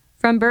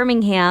From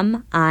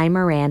Birmingham, I'm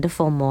Miranda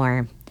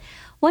Fulmore.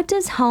 What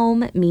does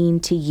home mean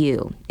to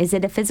you? Is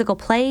it a physical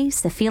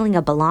place, a feeling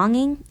of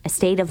belonging, a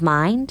state of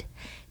mind?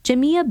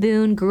 Jameia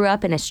Boone grew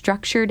up in a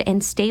structured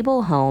and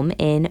stable home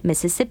in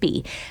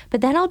Mississippi,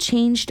 but that all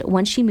changed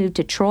when she moved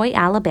to Troy,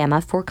 Alabama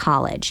for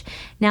college.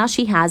 Now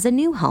she has a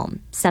new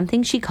home,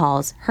 something she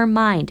calls her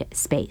mind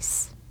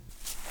space.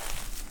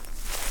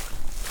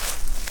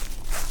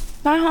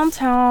 My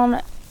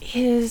hometown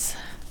is,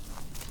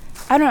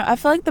 I don't know, I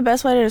feel like the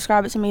best way to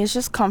describe it to me is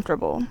just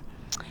comfortable.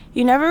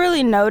 You never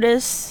really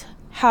notice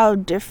how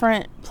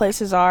different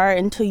places are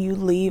until you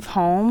leave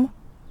home.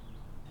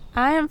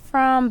 I am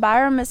from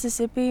Byram,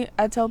 Mississippi.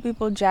 I tell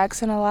people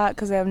Jackson a lot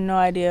because they have no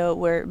idea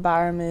where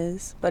Byram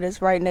is, but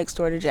it's right next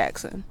door to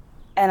Jackson.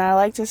 And I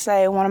like to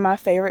say one of my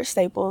favorite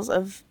staples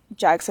of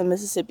Jackson,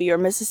 Mississippi, or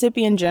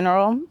Mississippi in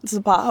general, is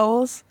the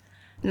potholes.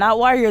 Not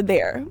while you're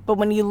there, but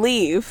when you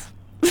leave,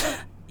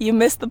 you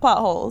miss the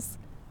potholes.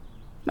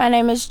 My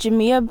name is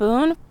Jameia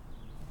Boone.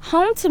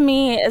 Home to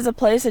me is a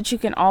place that you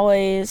can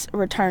always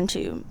return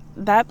to.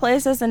 That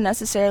place doesn't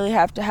necessarily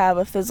have to have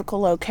a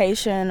physical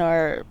location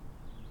or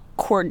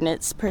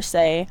coordinates per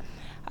se.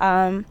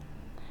 I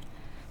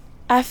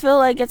feel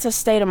like it's a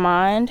state of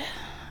mind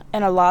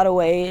in a lot of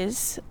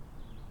ways.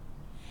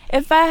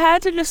 If I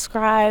had to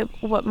describe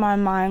what my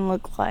mind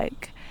looked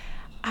like,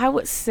 I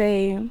would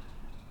say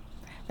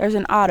there's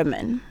an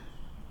ottoman.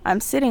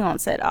 I'm sitting on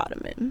said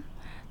ottoman.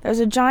 There's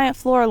a giant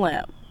floor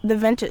lamp, the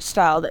vintage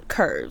style that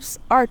curves,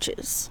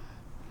 arches.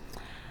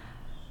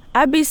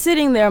 I'd be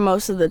sitting there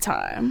most of the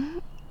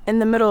time, in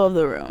the middle of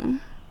the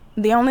room.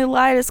 The only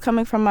light is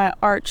coming from my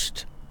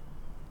arched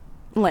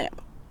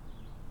lamp.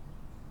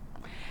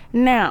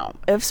 Now,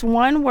 if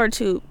one were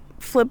to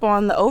flip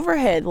on the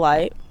overhead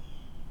light,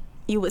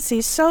 you would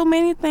see so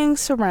many things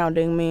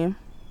surrounding me.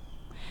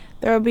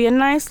 There would be a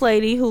nice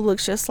lady who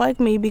looks just like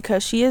me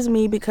because she is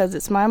me, because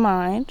it's my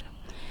mind.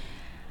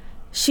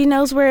 She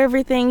knows where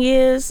everything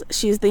is.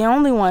 She's the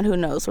only one who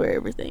knows where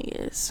everything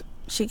is.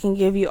 She can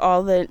give you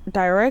all the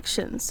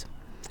directions.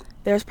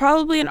 There's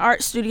probably an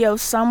art studio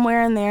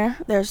somewhere in there.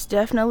 There's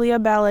definitely a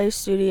ballet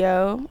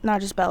studio.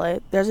 Not just ballet.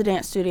 There's a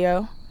dance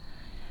studio.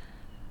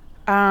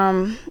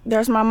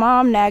 There's my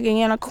mom nagging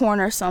in a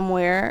corner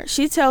somewhere.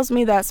 She tells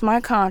me that's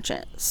my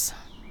conscience.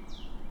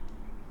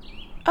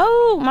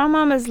 Oh, my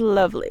mom is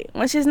lovely.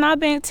 When she's not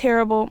being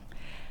terrible,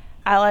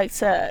 I like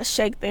to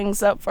shake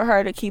things up for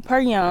her to keep her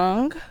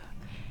young.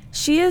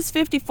 She is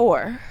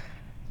 54.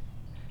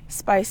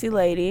 Spicy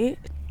lady.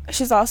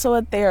 She's also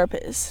a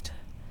therapist,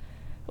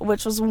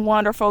 which was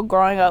wonderful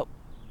growing up.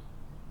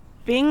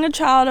 Being a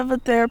child of a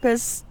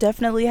therapist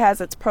definitely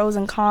has its pros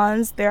and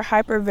cons. They're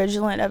hyper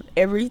vigilant of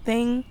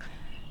everything.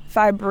 If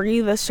I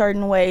breathe a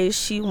certain way,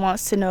 she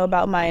wants to know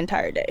about my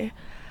entire day.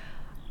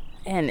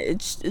 And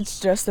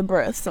it's just a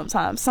breath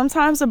sometimes.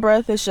 Sometimes a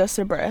breath is just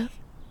a breath.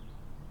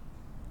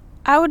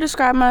 I would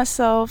describe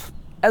myself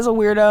as a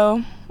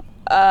weirdo.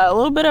 A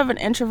little bit of an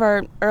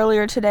introvert.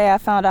 Earlier today, I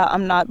found out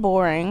I'm not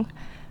boring.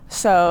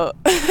 So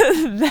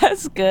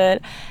that's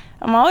good.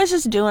 I'm always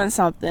just doing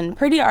something.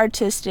 Pretty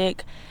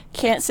artistic.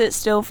 Can't sit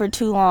still for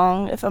too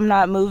long. If I'm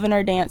not moving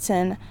or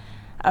dancing,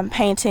 I'm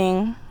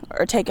painting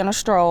or taking a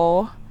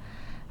stroll.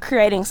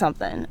 Creating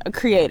something. A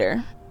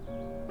creator.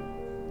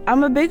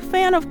 I'm a big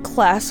fan of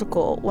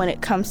classical when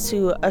it comes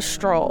to a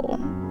stroll.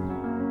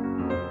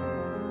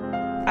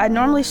 I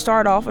normally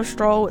start off a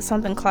stroll with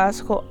something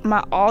classical.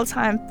 My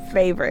all-time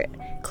favorite,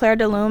 Clair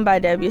de Lune by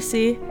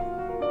Debussy.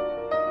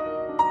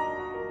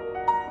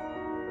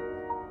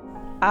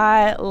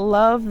 I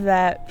love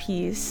that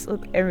piece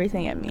with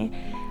everything in me.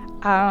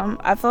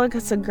 I feel like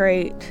it's a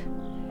great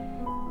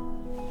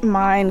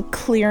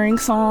mind-clearing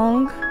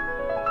song.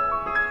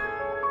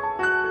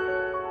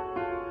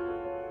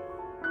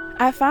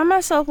 I find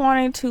myself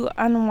wanting to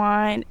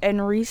unwind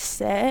and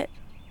reset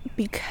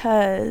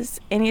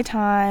because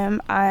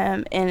anytime I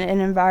am in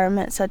an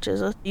environment such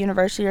as a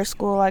university or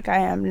school like I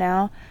am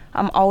now,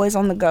 I'm always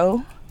on the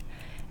go.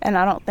 And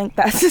I don't think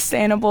that's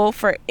sustainable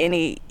for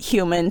any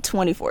human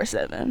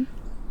 24/7.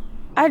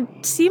 I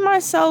see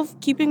myself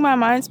keeping my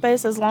mind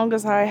space as long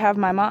as I have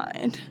my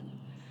mind.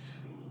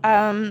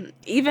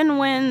 Even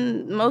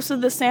when most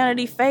of the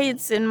sanity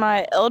fades in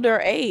my elder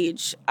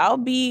age, I'll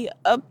be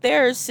up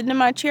there sitting in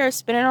my chair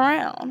spinning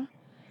around,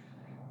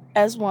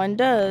 as one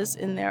does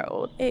in their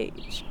old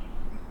age.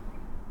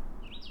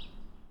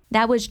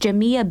 That was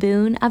Jameia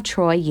Boone of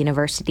Troy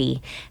University.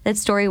 That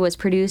story was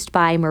produced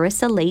by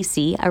Marissa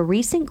Lacey, a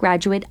recent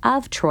graduate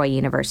of Troy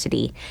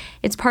University.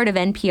 It's part of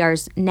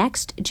NPR's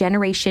Next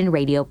Generation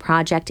Radio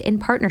project in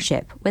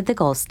partnership with the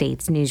Gulf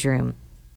States Newsroom.